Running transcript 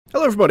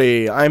Hello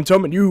everybody, I'm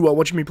Tom and you are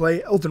watching me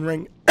play Elden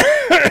Ring.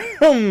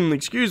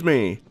 Excuse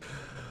me.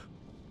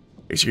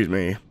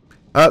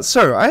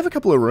 So, I have a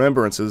couple of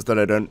remembrances that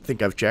I don't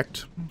think I've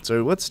checked.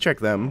 So let's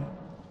check them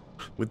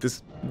with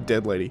this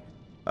dead lady.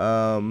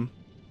 Remembrance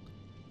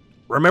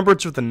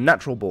of the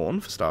Natural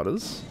Born, for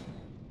starters.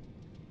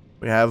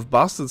 We have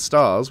Bastard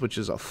Stars, which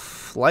is a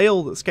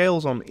flail that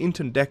scales on int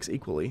and dex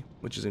equally,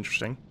 which is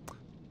interesting.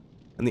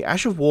 And the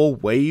Ash of War,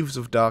 Waves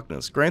of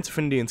Darkness, grants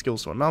affinity and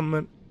skills to an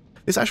armament.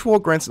 This Ash of War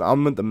grants an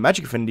armament the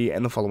magic affinity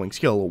and the following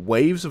skill,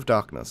 Waves of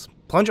Darkness.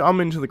 Plunge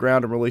armament into the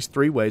ground and release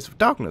 3 waves of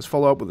darkness,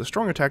 follow up with a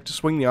strong attack to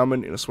swing the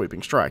armament in a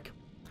sweeping strike.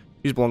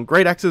 Usable on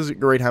great axes,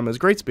 great hammers,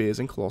 great spears,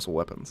 and colossal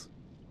weapons.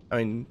 I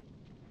mean,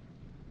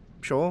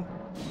 sure.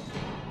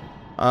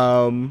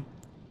 And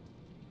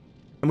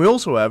we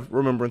also have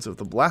Remembrance of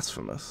the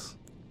Blasphemous.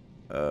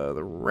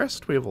 The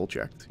rest we have all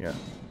checked, yeah.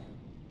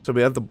 So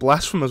we have the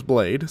Blasphemous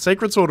Blade,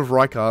 Sacred Sword of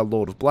Rykard,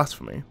 Lord of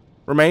Blasphemy.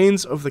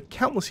 Remains of the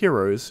countless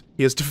heroes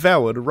he has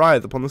devoured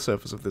writhe upon the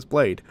surface of this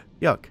blade.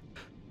 Yuck.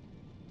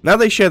 Now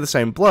they share the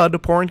same blood,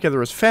 pouring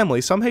together as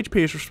family, some HP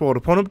is restored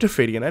upon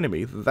defeating an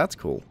enemy. That's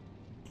cool.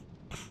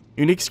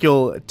 Unique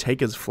skill,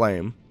 Taker's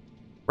Flame.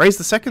 Raise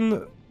the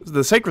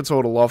Sacred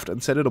Sword aloft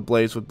and set it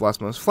ablaze with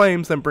blasphemous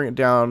flames, then bring it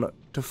down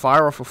to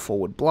fire off a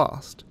forward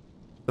blast.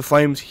 The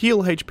flames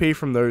heal HP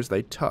from those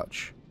they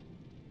touch.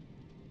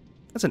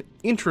 That's an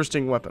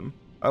interesting weapon.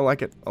 I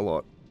like it a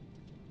lot.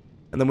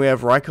 And then we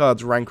have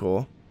Rykard's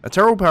Rancor. A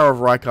terrible power of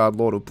Rykard,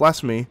 Lord of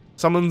Blasphemy,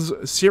 summons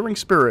searing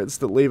spirits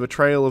that leave a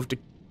trail of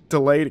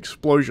delayed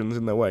explosions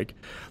in their wake.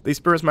 These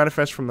spirits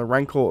manifest from the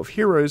Rancor of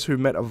heroes who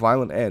met a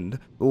violent end.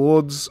 The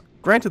Lords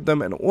granted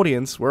them an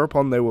audience,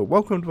 whereupon they were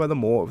welcomed by the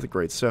Maw of the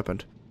Great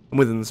Serpent. And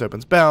within the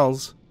Serpent's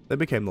bowels, they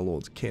became the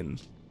Lord's kin.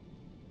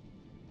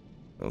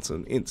 That's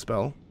an int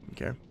spell.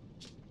 Okay.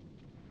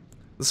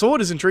 The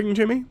sword is intriguing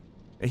to me.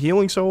 A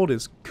healing sword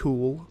is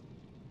cool.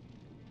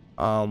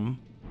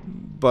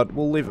 But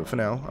we'll leave it for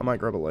now. I might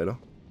grab it later.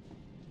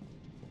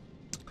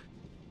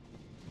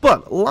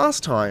 But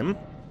last time...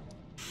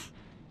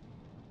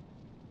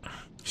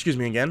 Excuse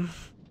me again.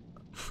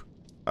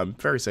 I'm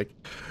very sick.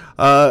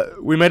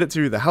 We made it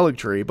to the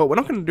Haligtree, but we're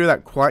not going to do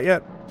that quite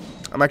yet.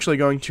 I'm actually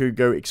going to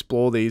go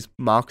explore these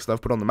marks that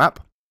I've put on the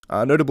map.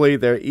 Notably,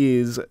 there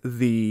is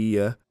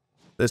the...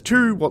 there's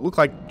 2 what look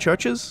like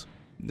churches.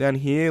 Down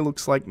here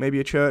looks like maybe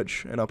a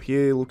church, and up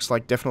here looks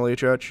like definitely a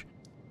church.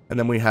 And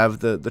then we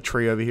have the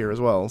tree over here as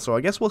well. So I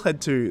guess we'll head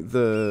to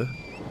the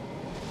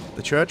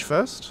church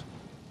first.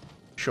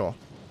 Sure.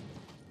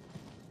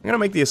 I'm going to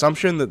make the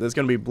assumption that there's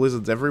going to be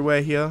blizzards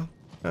everywhere here.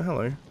 Oh,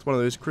 hello. It's one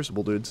of those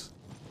Crucible dudes.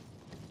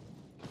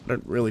 I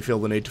don't really feel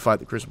the need to fight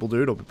the Crucible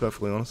dude, I'll be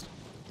perfectly honest.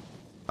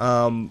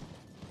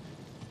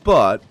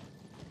 But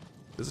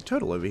there's a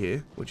turtle over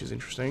here, which is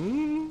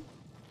interesting.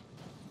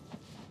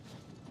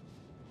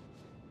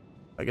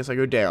 I guess I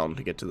go down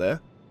to get to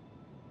there.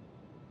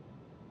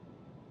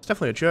 It's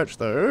definitely a church,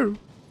 though.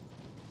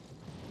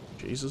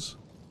 Jesus.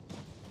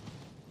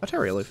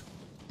 Arteria leaf.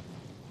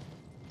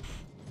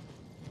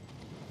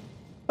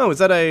 Oh, is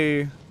that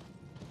a...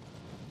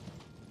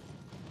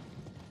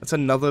 That's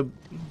another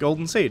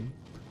golden seed.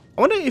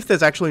 I wonder if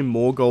there's actually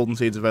more golden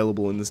seeds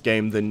available in this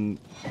game than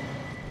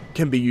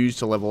can be used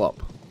to level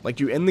up. Like,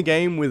 do you end the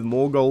game with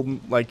more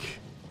golden... Like...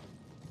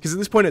 Because at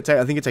this point,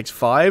 I think it takes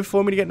 5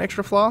 for me to get an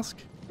extra flask.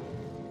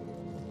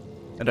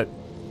 I don't...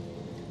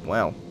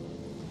 Wow.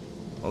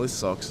 Well, this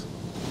sucks.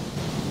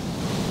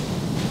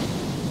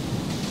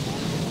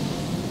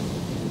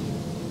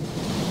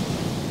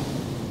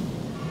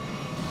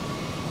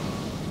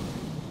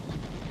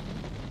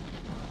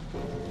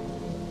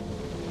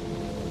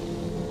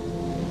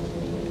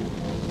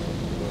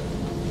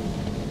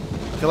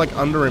 I feel like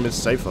under him is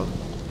safer.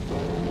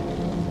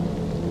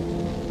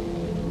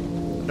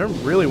 I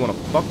don't really want to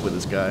fuck with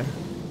this guy.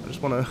 I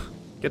just want to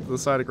get to the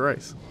side of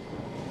grace.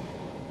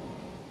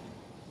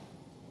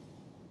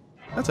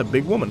 That's a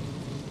big woman.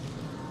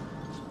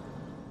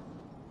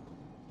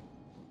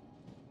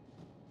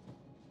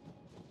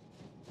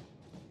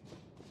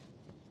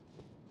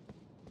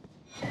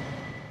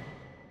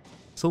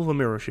 Silver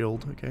mirror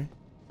shield, okay.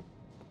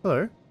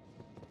 Hello.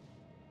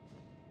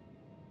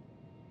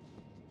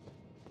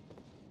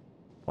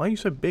 Why are you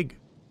so big?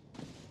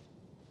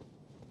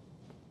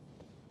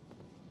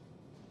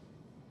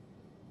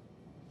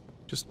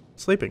 Just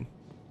sleeping.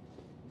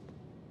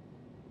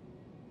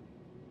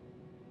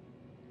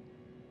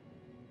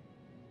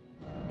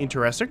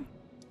 Interesting.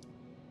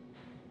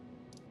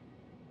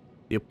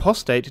 The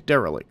Apostate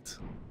Derelict.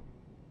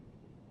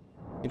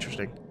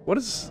 Interesting. What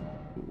does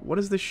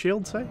this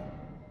shield say?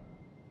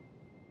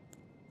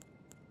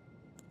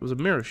 It was a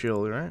mirror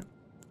shield, right?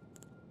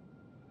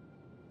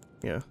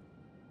 Yeah.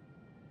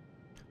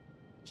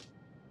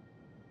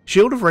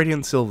 Shield of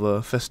Radiant Silver,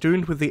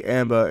 festooned with the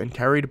amber and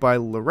carried by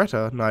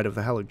Loretta, Knight of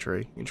the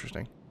Haligtree.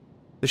 Interesting.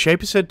 The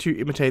shape is said to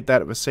imitate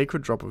that of a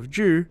sacred drop of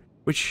dew,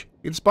 which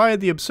inspired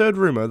the absurd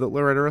rumor that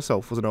Loretta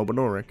herself was an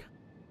Albinauric.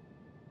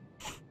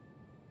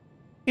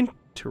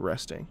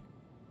 Interesting.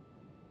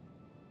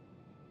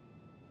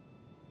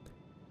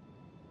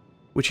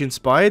 which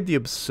inspired the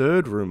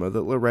absurd rumor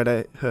that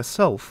Loretta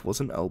herself was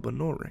an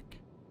Elbenoric.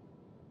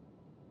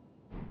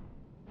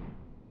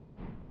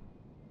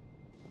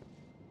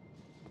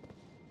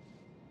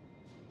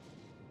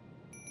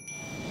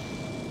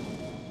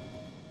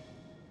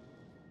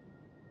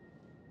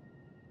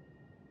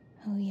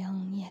 O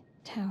young yet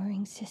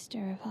towering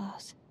sister of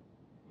ours,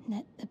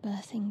 let the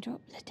birthing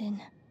droplet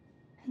in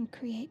and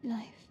create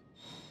life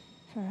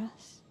for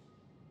us,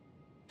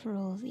 for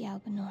all the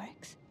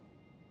Elbenorics.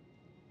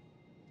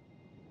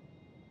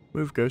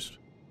 Move, Ghost.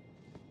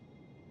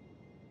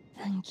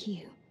 Thank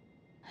you.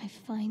 I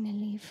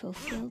finally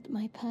fulfilled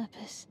my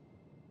purpose.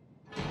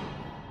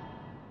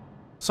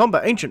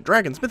 Somber ancient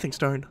dragon smithing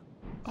stone.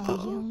 Our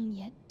young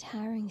yet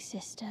towering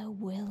sister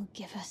will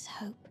give us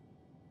hope.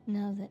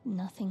 Now that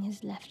nothing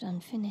is left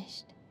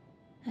unfinished,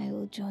 I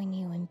will join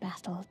you in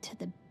battle to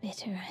the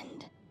bitter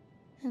end.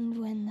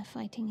 And when the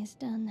fighting is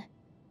done,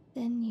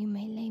 then you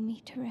may lay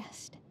me to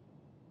rest.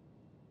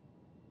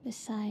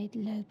 Beside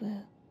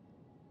Lobo,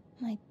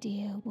 my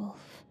dear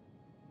wolf.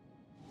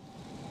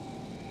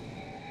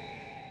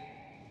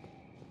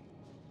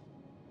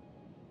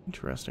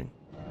 Interesting.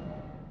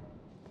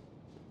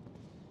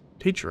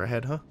 Teacher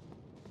ahead, huh?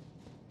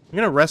 I'm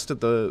gonna rest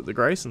at the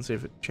Grace and see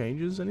if it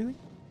changes anything.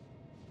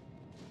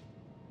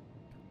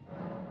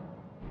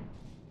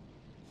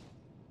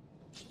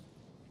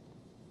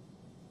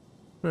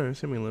 No,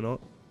 seemingly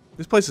not.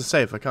 This place is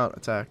safe, I can't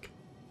attack.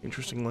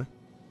 Interestingly.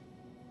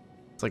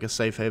 It's like a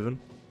safe haven.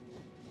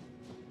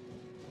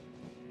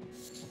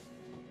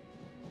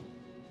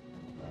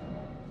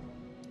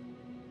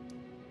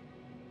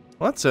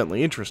 Well, that's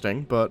certainly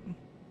interesting, but...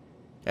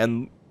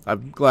 And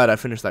I'm glad I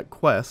finished that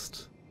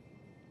quest.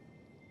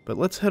 But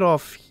let's head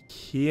off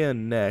here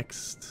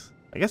next.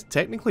 I guess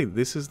technically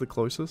this is the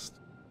closest.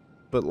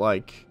 But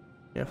like,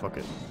 yeah, fuck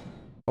it.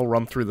 I'll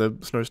run through the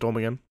snowstorm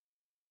again.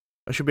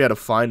 I should be able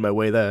to find my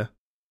way there.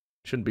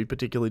 Shouldn't be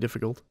particularly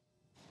difficult.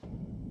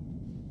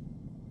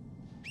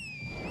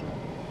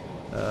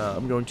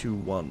 I'm going to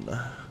 1.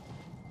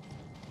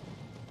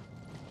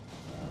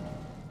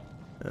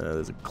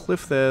 There's a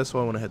cliff there, so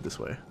I want to head this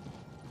way.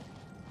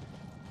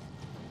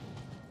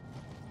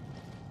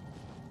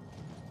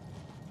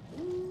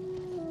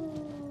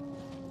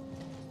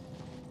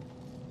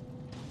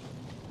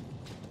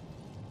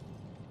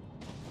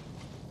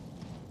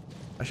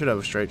 I should have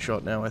a straight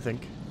shot now, I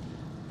think.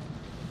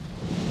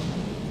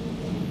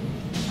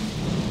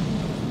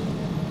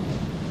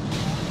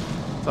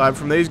 Aside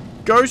from these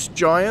ghost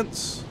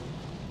giants.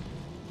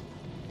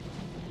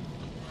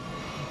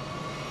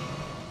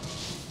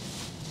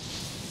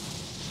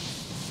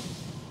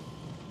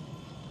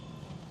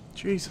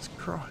 Jesus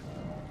Christ.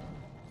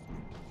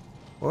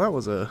 Well, that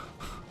was a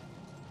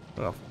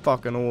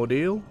fucking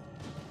ordeal.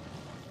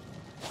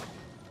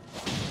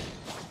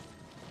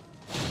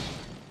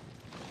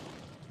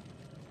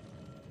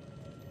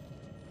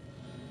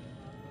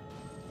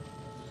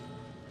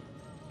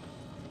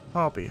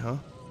 Harpy, huh?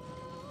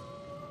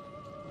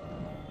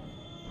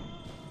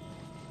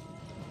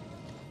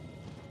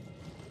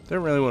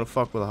 Don't really want to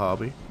fuck with a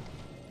harpy.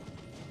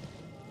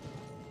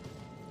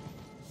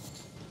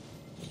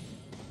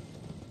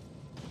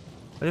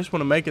 I just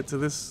want to make it to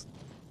this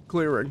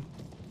clearing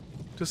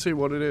to see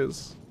what it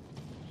is.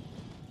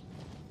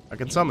 I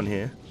can summon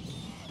here.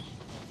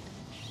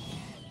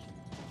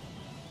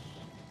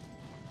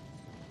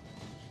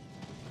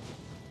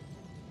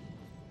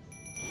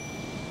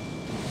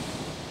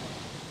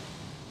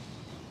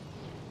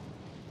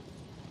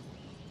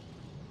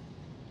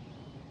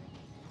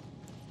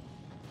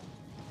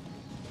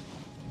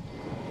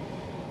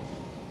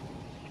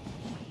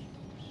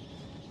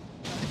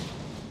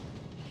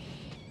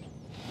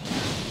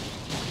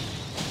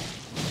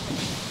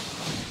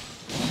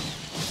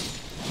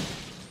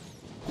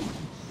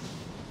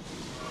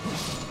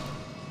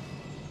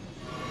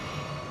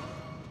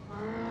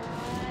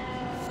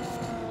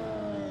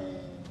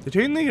 Did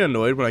you get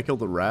annoyed when I killed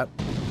the rat?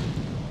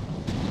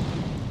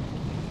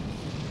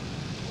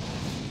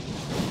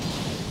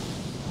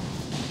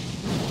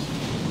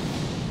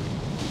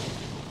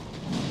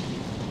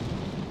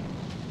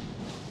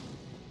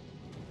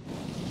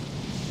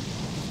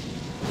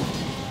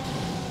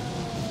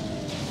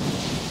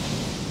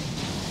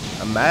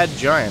 A mad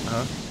giant,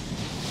 huh?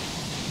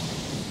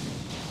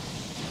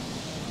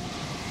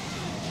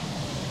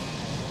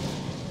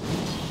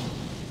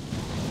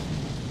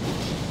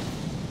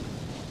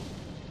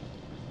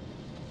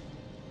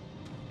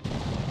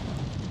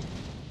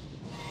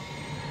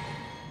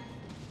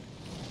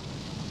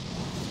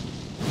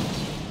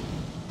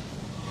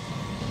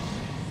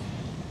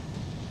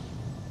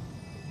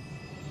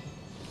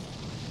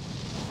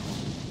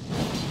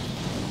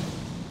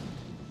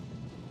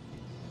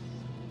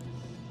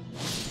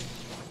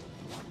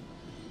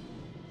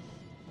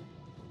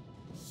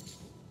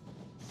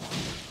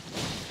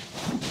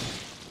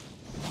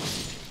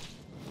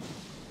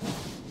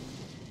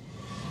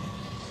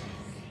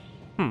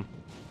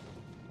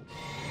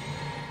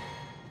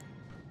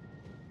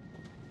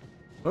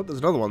 Oh, there's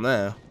another one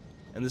there.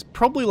 And there's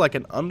probably like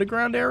an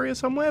underground area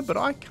somewhere, but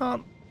I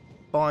can't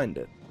find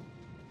it.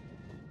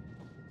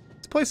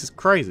 place is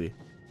crazy.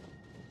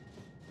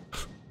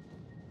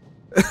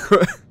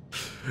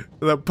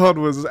 That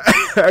pun was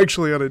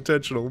actually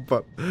unintentional,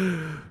 but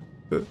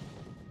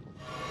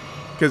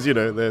because you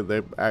know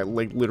they're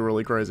like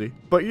literally crazy,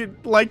 but you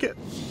like it.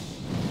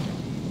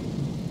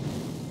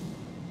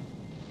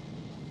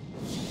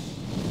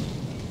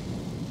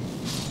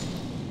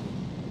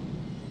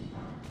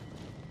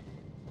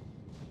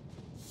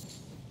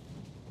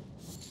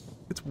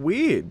 It's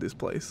weird, this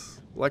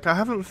place. Like, I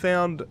haven't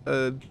found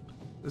a...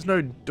 There's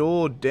no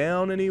door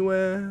down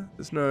anywhere.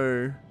 There's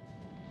no...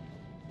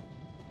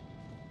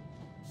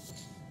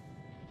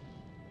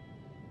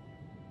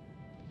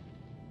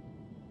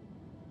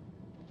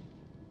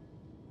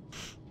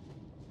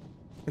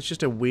 It's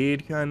just a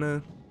weird kind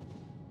of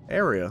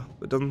area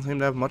that doesn't seem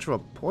to have much of a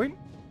point.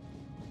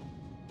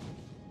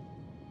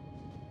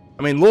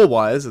 I mean,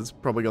 lore-wise, it's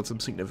probably got some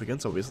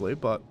significance, obviously,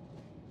 but...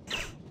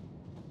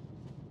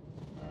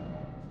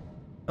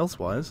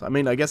 Elsewise, I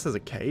mean, I guess there's a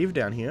cave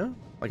down here,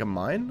 like a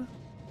mine.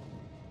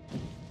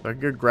 So I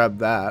could go grab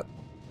that,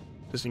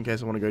 just in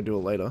case I want to go do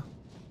it later.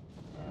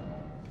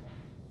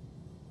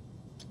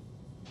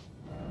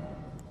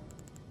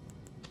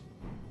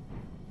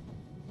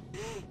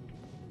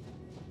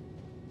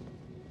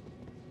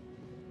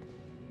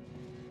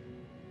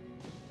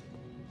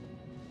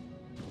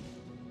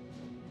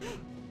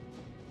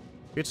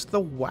 It's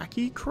the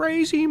wacky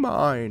crazy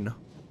mine.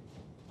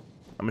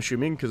 I'm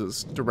assuming because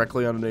it's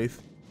directly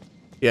underneath.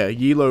 Yeah,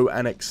 Yilo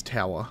Annex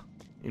Tower.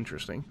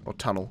 Interesting. Or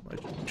tunnel, I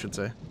should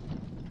say.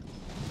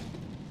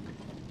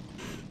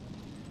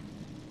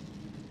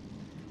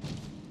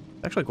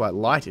 Actually quite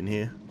light in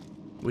here,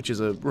 which is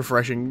a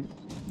refreshing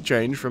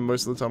change from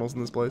most of the tunnels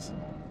in this place.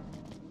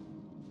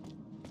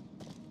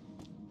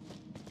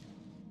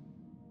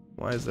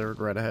 Why is there a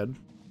regret ahead?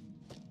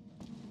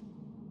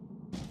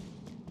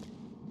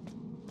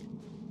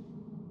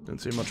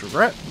 Don't see much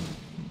regret.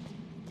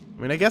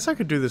 I mean, I guess I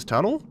could do this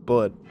tunnel,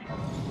 but...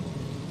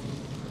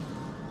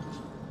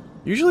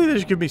 Usually they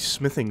just give me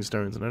smithing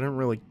stones, and I don't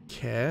really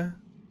care.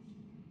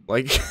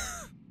 Like...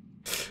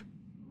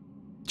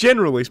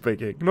 Generally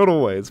speaking. Not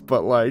always,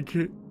 but like...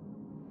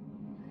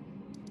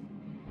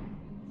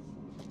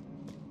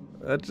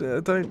 I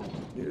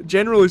don't...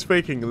 Generally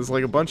speaking, there's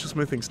like a bunch of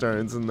smithing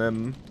stones, and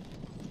then...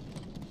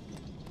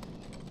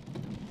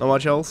 Not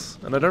much else.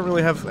 And I don't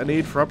really have a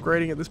need for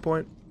upgrading at this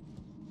point.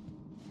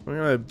 I'm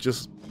gonna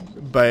just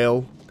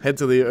bail, head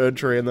to the Erd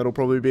Tree, and that'll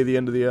probably be the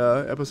end of the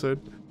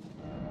episode.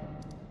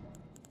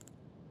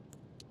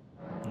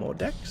 More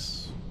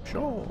decks?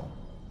 Sure.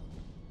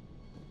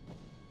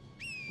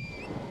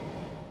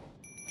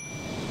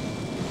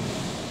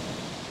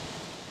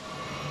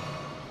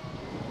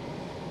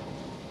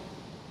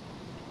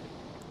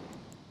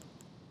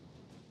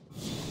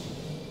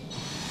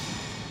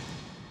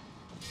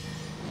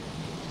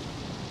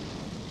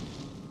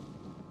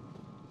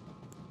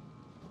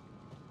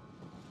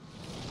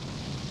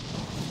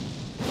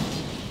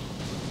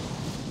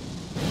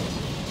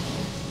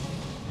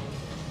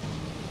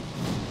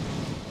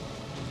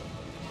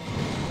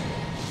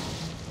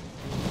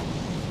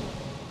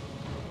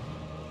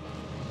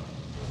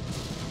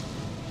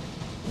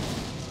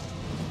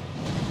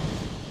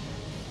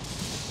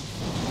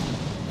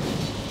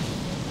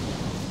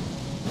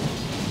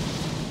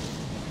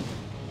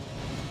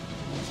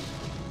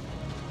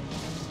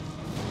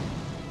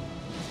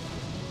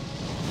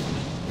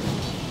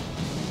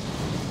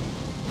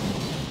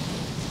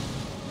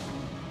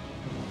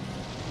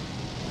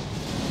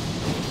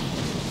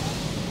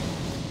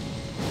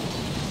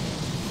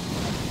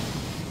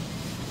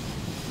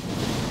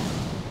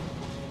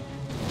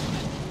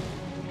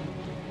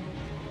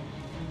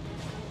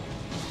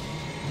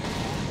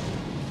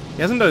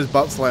 He hasn't done his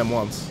butt slam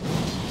once.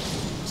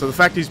 So the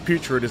fact he's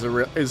putrid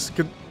is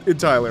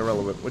entirely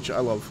irrelevant, which I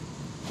love.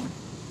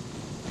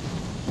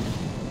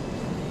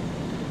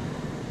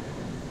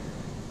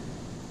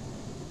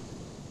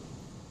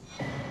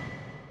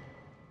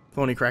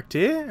 Thorny Cracked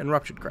Tear and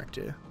Ruptured Cracked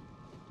Tear.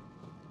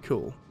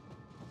 Cool.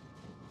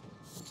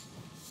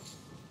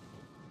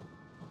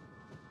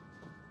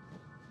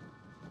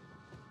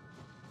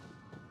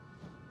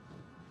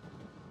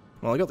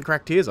 Well, I got the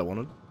Cracked Tears I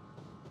wanted.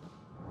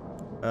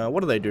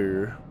 What do they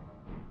do?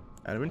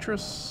 Out of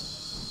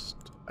interest?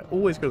 I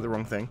always go to the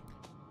wrong thing.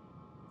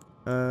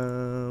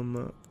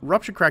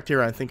 Ruptured Cracked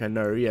Tear I think I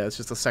know. Yeah, it's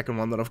just the second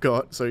one that I've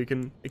got, so you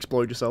can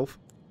explode yourself.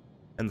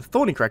 And the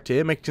Thorny Cracked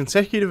Tear makes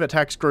consecutive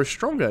attacks grow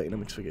stronger in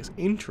mixed figures.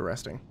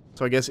 Interesting.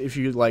 So I guess if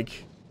you,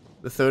 like,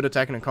 the third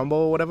attack in a combo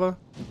or whatever,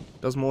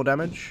 does more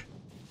damage.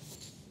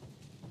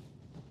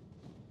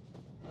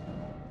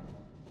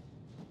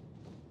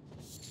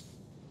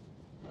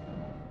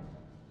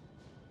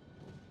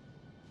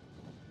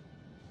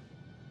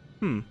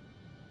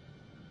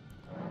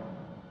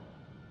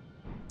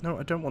 No,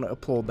 I don't want to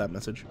applaud that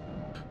message.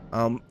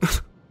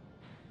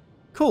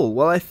 Cool.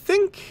 Well, I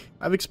think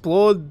I've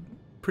explored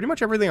pretty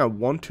much everything I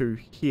want to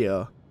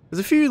here. There's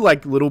a few,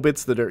 like, little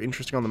bits that are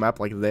interesting on the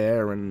map, like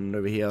there and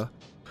over here.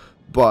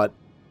 But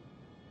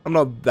I'm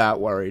not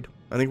that worried.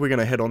 I think we're going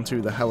to head on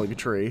to the Hellig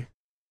Tree.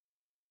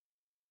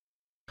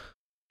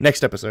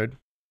 next episode.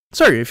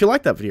 So, if you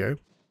liked that video,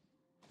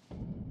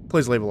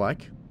 please leave a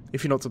like.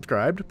 If you're not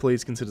subscribed,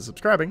 please consider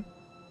subscribing.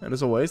 And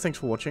as always, thanks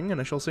for watching, and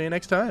I shall see you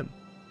next time.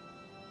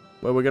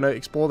 Where we're going to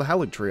explore the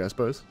Hallig tree, I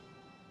suppose.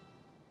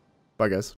 Bye, guys.